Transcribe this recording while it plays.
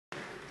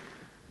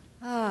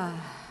I'm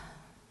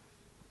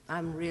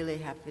really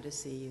happy to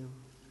see you.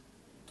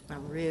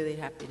 I'm really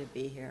happy to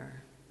be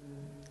here.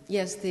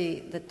 Yes,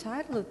 the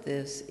title of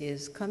this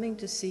is Coming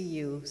to See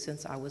You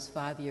Since I Was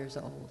 5 years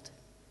old,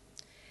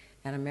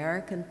 An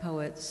American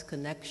Poet's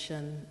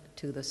Connection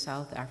to the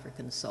South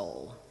African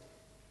Soul.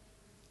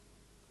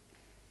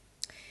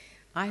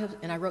 I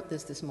wrote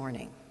this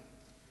morning,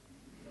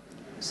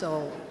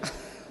 so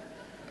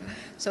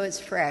it's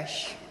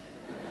fresh.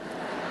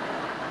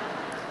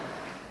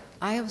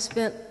 I have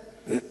spent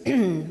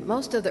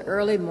most of the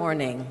early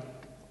morning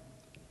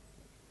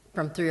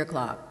from 3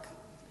 o'clock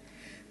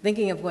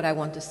thinking of what I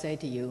want to say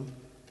to you.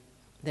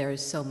 There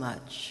is so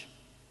much.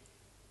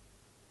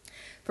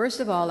 First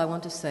of all, I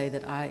want to say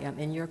that I am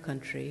in your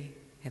country,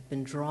 have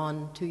been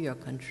drawn to your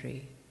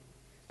country,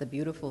 the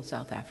beautiful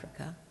South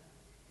Africa,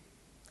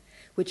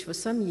 which for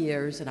some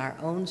years in our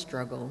own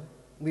struggle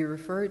we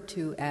referred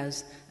to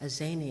as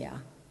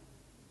Azania,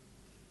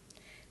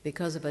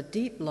 because of a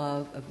deep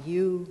love of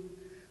you,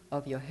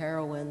 of your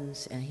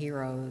heroines and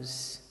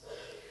heroes,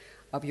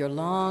 of your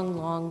long,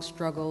 long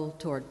struggle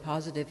toward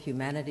positive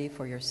humanity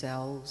for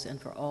yourselves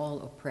and for all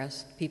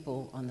oppressed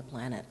people on the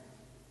planet.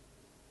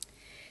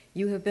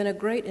 You have been a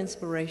great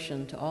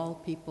inspiration to all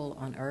people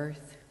on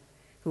earth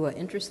who are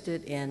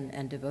interested in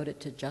and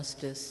devoted to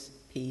justice,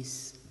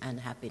 peace, and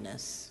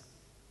happiness.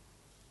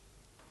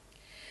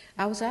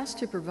 I was asked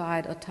to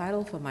provide a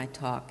title for my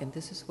talk, and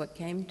this is what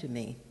came to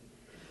me,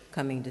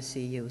 Coming to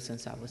See You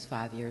Since I Was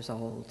 5 years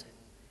old,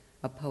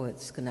 A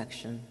Poet's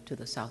Connection to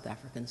the South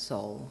African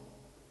Soul.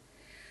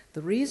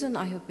 The reason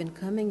I have been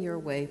coming your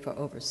way for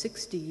over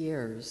 60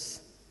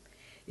 years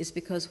is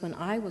because when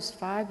I was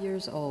 5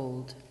 years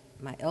old,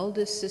 my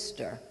eldest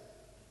sister,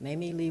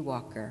 Mamie Lee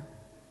Walker,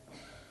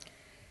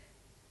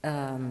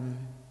 came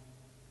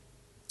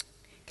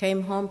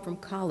home from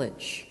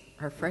college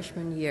her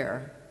freshman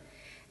year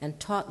and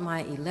taught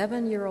my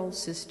 11-year-old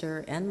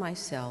sister and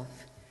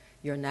myself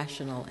your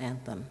national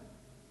anthem.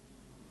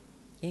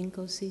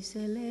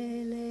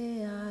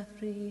 Inkosiselele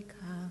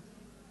Afrika.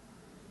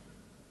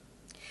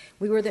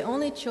 We were the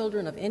only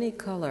children of any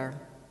color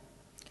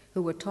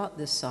who were taught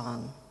this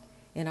song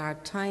in our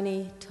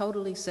tiny,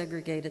 totally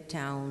segregated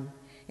town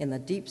in the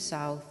deep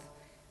south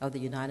of the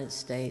United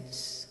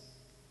States,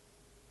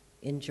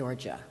 in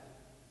Georgia.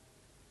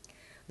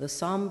 The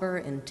somber,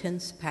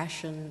 intense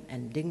passion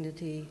and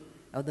dignity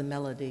of the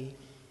melody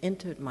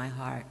entered my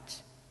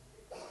heart.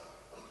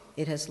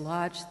 It has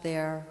lodged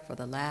there for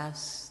the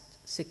last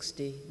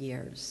 60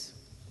 years.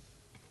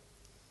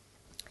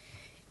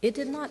 It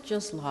did not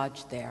just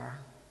lodge there.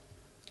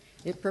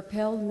 It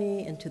propelled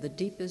me into the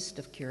deepest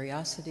of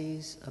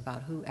curiosities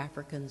about who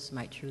Africans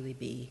might truly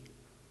be.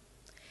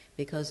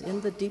 Because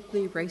in the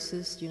deeply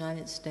racist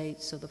United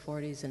States of the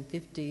 40s and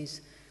 50s,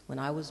 when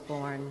I was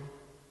born,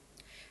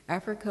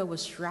 Africa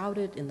was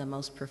shrouded in the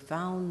most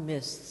profound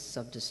mists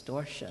of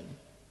distortion,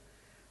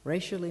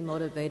 racially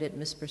motivated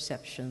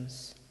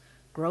misperceptions,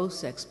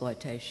 gross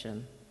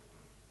exploitation,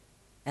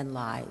 and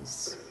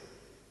lies.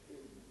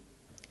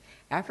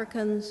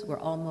 Africans were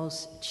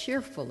almost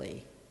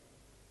cheerfully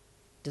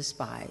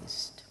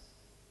despised,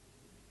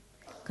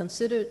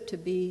 considered to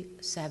be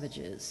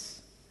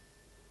savages,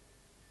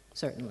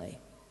 certainly.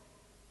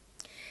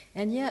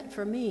 And yet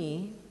for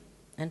me,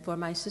 and for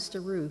my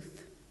sister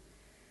Ruth,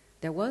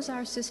 there was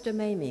our sister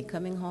Mamie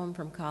coming home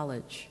from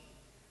college,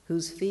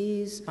 whose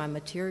fees my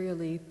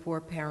materially poor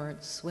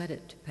parents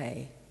sweated to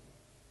pay.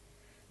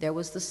 There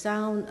was the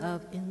sound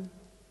of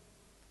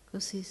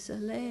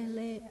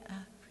Inkosiselele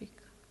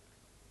Afrika.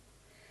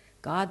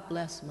 God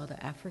bless Mother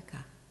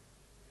Africa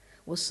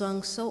was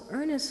sung so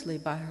earnestly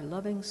by her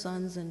loving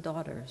sons and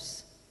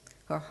daughters,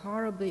 her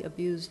horribly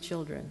abused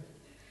children,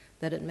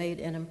 that it made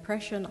an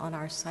impression on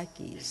our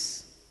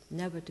psyches,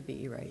 never to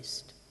be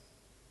erased.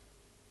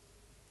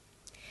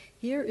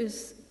 Here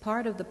is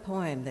part of the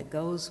poem that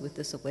goes with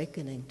this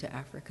awakening to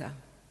Africa.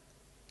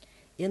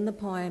 In the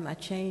poem, I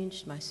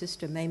changed my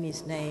sister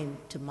Mamie's name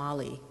to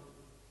Molly.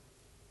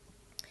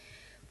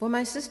 For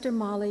my sister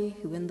Molly,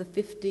 who in the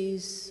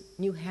 50s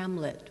knew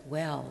Hamlet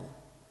well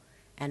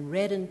and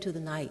read into the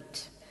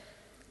night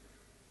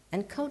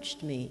and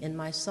coached me in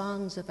my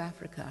songs of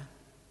Africa,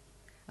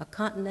 a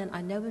continent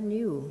I never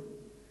knew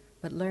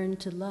but learned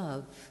to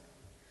love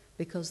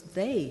because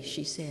they,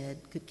 she said,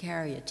 could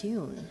carry a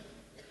tune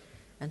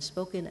and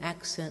spoke in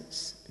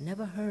accents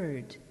never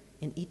heard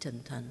in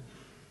Etonton.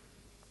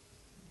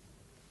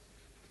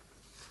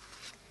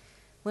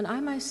 When I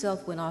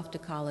myself went off to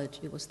college,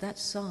 it was that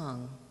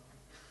song,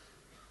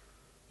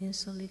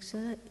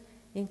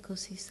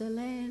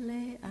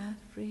 Inkosiselele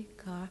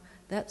Afrika,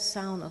 that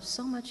sound of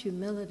so much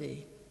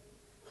humility,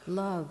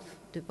 love,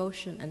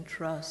 devotion, and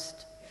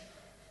trust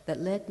that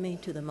led me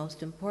to the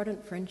most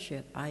important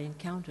friendship I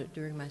encountered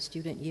during my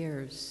student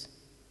years.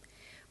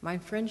 My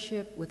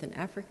friendship with an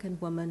African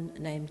woman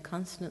named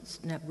Constance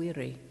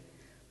Nabwiri,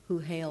 who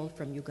hailed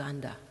from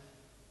Uganda.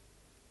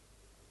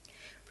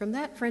 From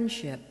that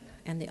friendship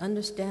and the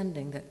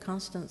understanding that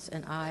Constance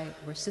and I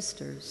were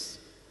sisters,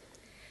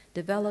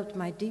 developed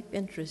my deep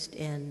interest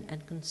in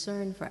and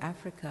concern for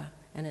Africa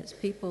and its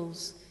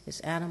peoples, its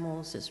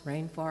animals, its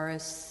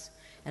rainforests,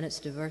 and its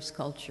diverse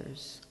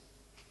cultures.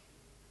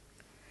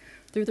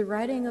 Through the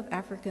writing of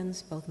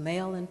Africans, both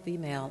male and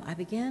female, I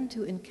began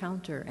to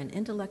encounter an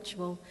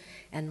intellectual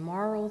and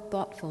moral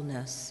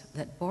thoughtfulness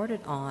that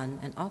bordered on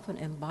and often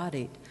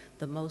embodied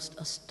the most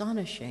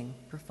astonishing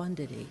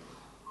profundity.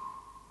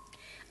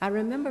 I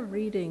remember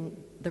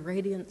reading The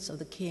Radiance of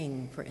the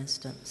King, for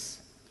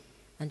instance,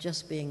 and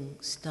just being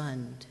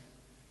stunned.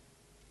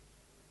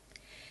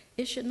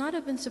 It should not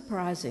have been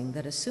surprising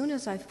that as soon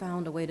as I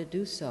found a way to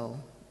do so,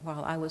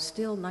 while I was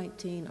still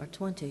 19 or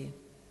 20,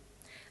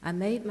 I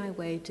made my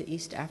way to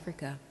East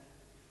Africa,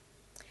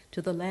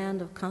 to the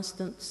land of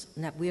Constance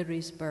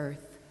Nabwiri's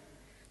birth,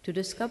 to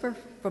discover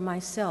for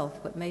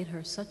myself what made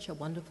her such a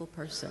wonderful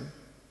person,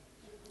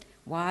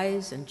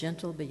 wise and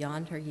gentle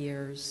beyond her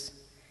years,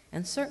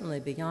 and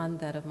certainly beyond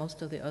that of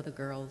most of the other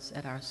girls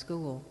at our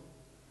school.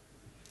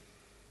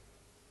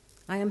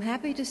 I am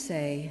happy to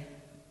say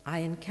I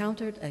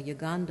encountered a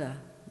Uganda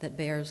that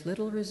bears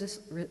little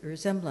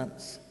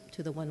resemblance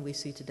to the one we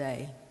see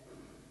today.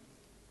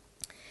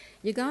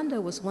 Uganda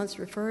was once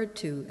referred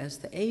to as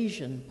the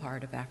Asian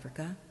part of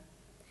Africa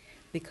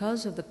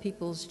because of the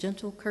people's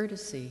gentle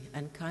courtesy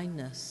and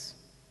kindness.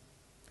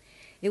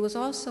 It was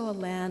also a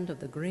land of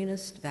the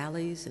greenest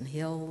valleys and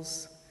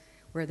hills,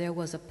 where there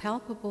was a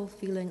palpable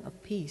feeling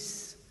of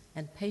peace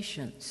and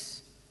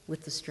patience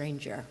with the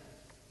stranger.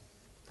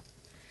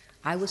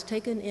 I was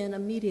taken in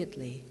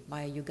immediately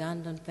by a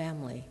Ugandan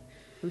family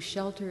who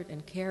sheltered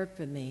and cared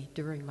for me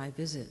during my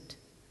visit,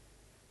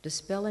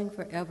 dispelling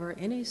forever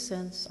any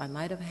sense I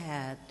might have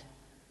had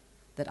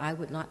that I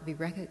would not be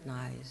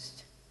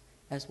recognized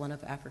as one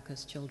of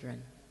Africa's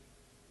children.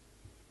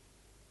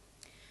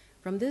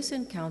 From this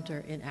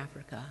encounter in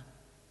Africa,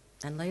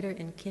 and later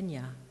in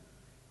Kenya,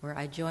 where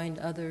I joined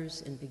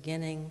others in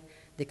beginning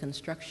the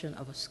construction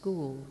of a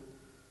school,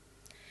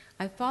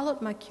 I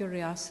followed my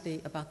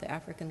curiosity about the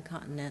African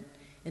continent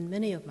in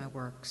many of my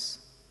works.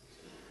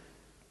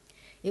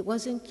 It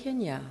was in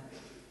Kenya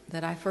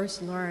that I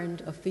first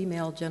learned of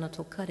female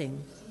genital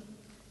cutting.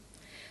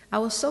 I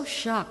was so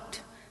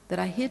shocked that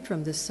I hid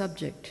from this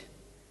subject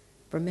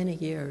for many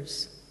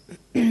years.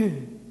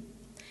 And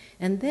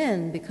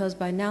then, because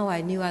by now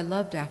I knew I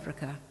loved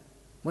Africa,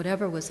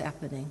 whatever was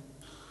happening,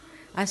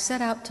 I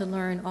set out to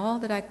learn all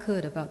that I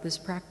could about this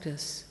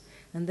practice,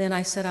 and then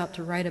I set out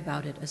to write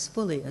about it as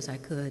fully as I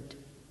could.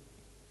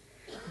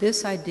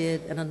 This I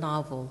did in a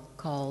novel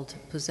called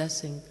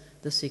Possessing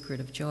the Secret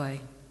of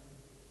Joy.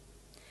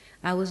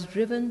 I was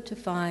driven to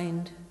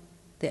find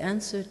the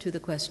answer to the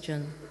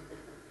question,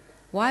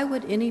 why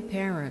would any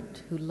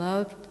parent who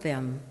loved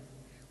them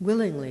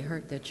willingly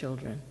hurt their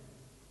children?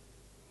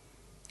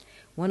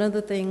 One of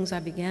the things I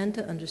began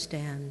to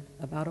understand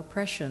about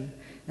oppression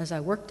as I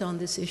worked on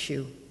this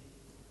issue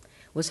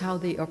was how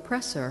the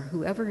oppressor,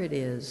 whoever it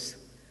is,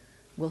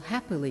 will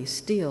happily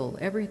steal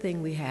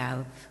everything we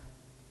have,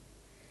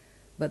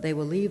 but they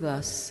will leave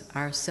us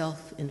our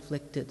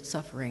self-inflicted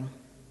suffering.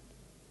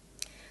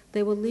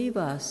 They will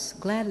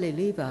gladly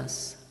leave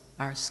us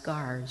our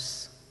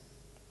scars.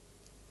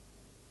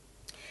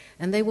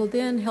 And they will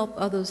then help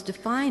others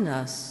define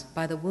us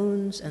by the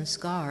wounds and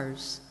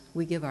scars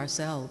we give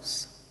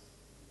ourselves.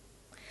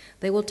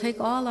 They will take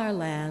all our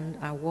land,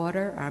 our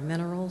water, our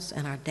minerals,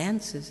 and our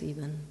dances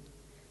even,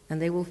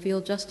 and they will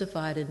feel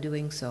justified in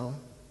doing so.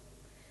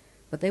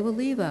 But they will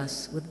leave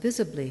us with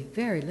visibly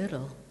very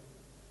little,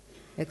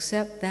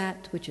 except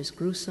that which is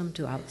gruesome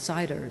to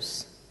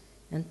outsiders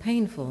and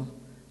painful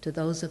to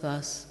those of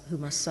us who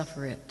must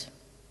suffer it.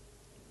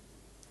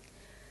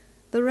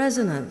 The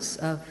resonance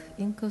of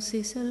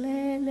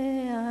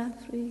Inkosiselele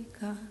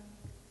Africa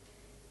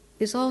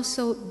is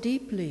also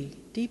deeply,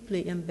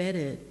 deeply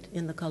embedded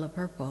in The Color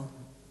Purple.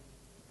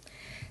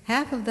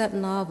 Half of that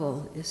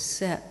novel is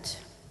set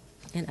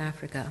in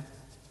Africa,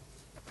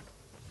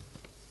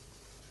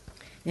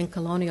 in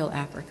colonial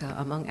Africa,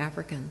 among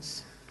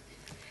Africans,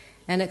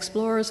 and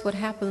explores what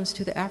happens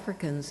to the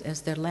Africans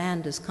as their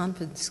land is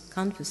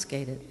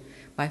confiscated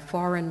by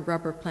foreign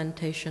rubber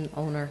plantation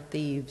owner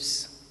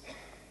thieves.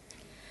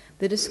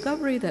 The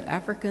discovery that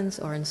Africans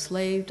are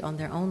enslaved on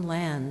their own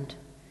land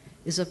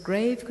is of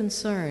grave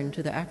concern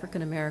to the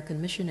African American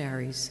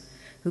missionaries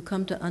who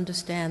come to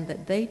understand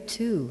that they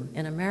too,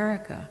 in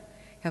America,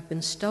 have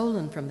been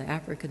stolen from the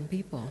African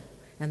people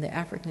and the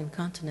African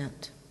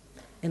continent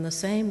in the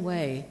same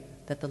way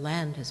that the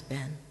land has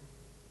been.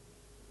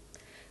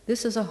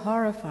 This is a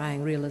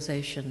horrifying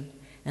realization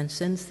and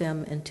sends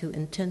them into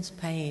intense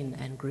pain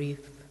and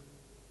grief.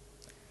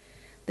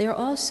 They are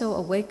also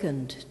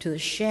awakened to the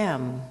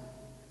sham.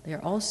 They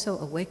are also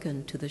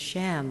awakened to the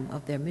sham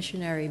of their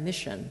missionary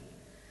mission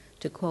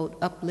to, quote,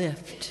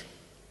 uplift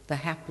the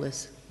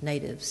hapless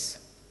natives.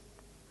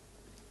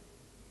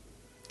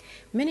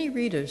 Many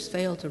readers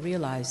fail to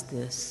realize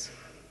this,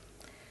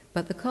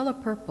 but The Color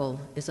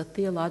Purple is a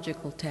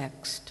theological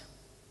text.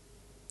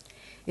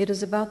 It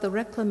is about the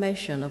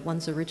reclamation of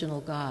one's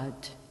original God,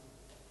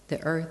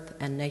 the earth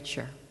and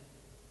nature.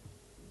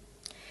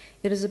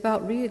 It is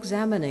about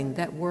re-examining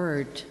that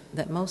word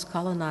that most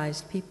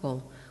colonized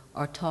people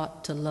are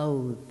taught to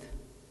loathe,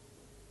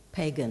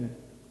 pagan.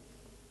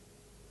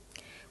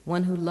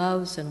 One who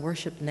loves and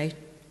worships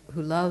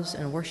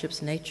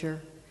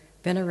nature,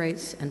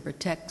 venerates and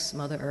protects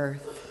Mother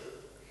Earth.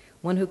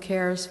 One who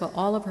cares for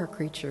all of her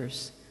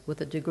creatures with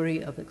a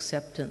degree of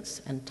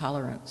acceptance and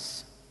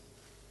tolerance.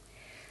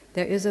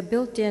 There is a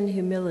built-in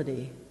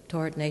humility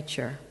toward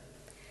nature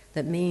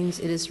that means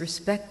it is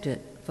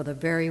respected for the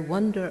very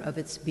wonder of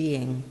its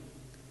being,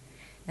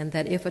 and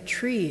that if a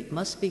tree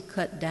must be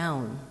cut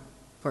down,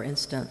 for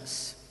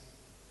instance,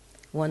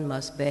 one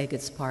must beg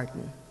its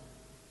pardon.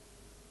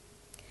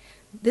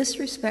 This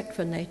respect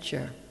for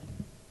nature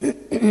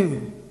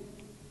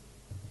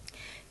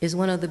is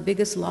one of the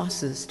biggest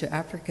losses to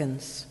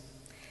Africans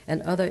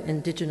and other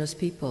indigenous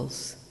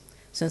peoples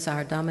since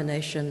our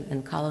domination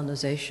and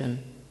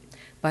colonization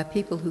by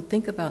people who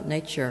think about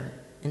nature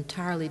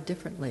entirely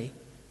differently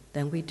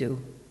than we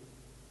do,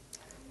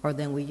 or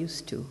than we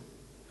used to.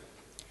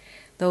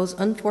 Those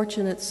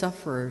unfortunate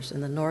sufferers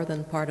in the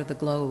northern part of the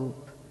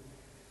globe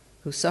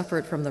who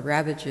suffered from the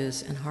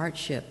ravages and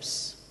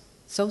hardships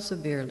so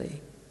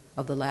severely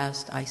of the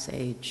last ice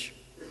age.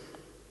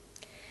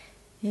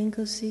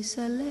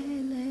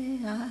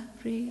 Inkusisalele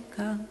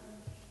Africa.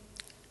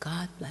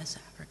 God bless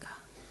Africa.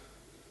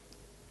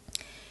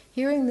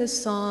 Hearing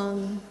this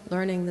song,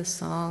 learning this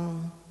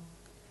song,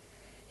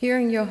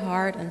 hearing your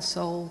heart and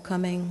soul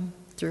coming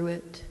through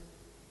it,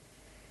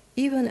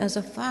 even as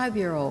a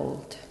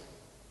 5-year-old,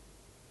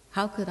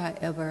 how could I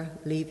ever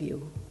leave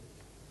you?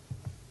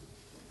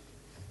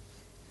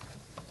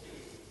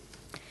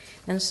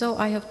 And so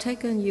I have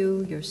taken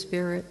you, your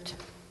spirit,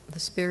 the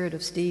spirit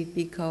of Steve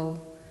Biko,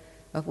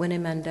 of Winnie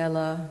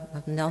Mandela,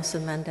 of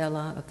Nelson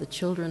Mandela, of the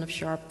children of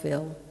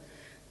Sharpeville,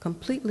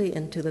 completely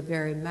into the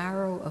very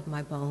marrow of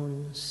my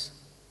bones.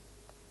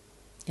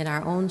 In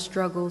our own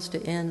struggles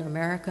to end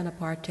American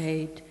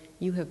apartheid,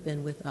 you have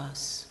been with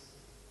us.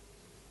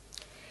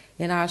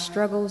 In our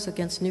struggles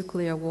against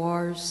nuclear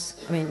wars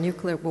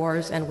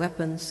and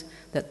weapons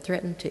that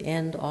threaten to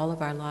end all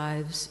of our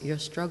lives, your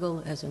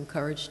struggle has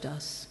encouraged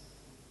us.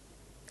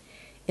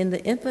 In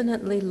the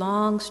infinitely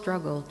long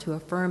struggle to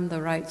affirm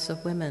the rights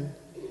of women,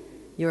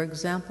 your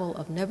example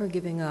of never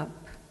giving up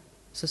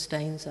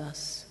sustains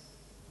us.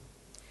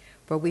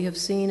 For we have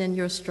seen in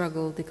your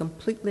struggle the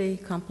completely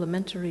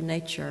complementary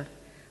nature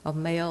of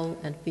male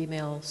and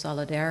female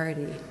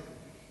solidarity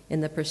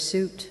in the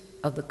pursuit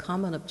of the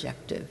common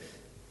objective,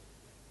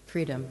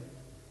 freedom.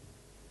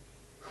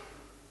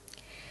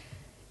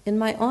 In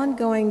my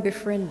ongoing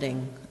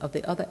befriending of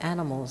the other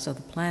animals of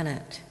the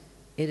planet,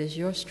 it is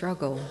your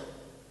struggle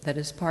that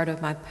is part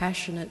of my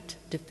passionate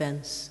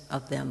defense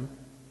of them.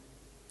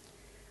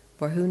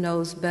 For who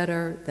knows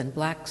better than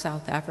Black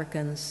South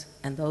Africans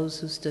and those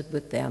who stood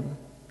with them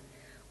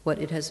what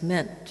it has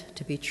meant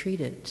to be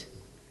treated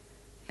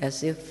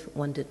as if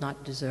one did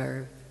not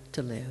deserve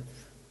to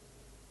live.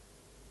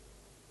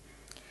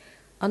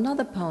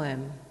 Another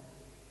poem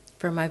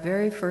from my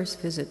very first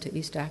visit to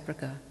East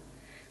Africa,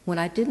 when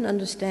I didn't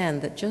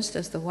understand that just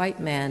as the white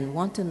man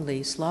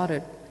wantonly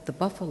slaughtered the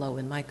buffalo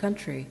in my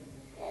country,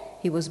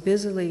 he was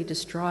busily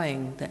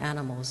destroying the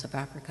animals of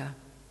Africa.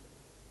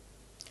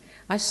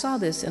 I saw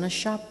this in a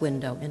shop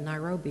window in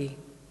Nairobi,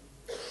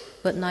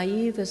 but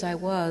naive as I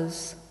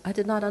was, I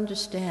did not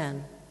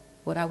understand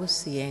what I was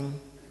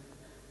seeing.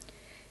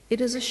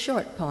 It is a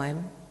short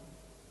poem.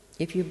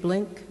 If you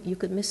blink, you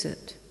could miss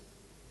it.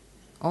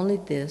 Only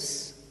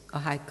this, a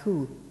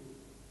haiku.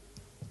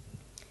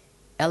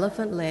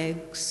 Elephant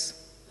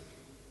legs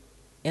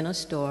in a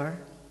store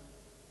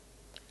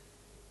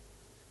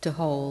to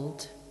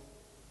hold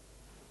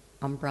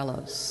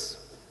umbrellas.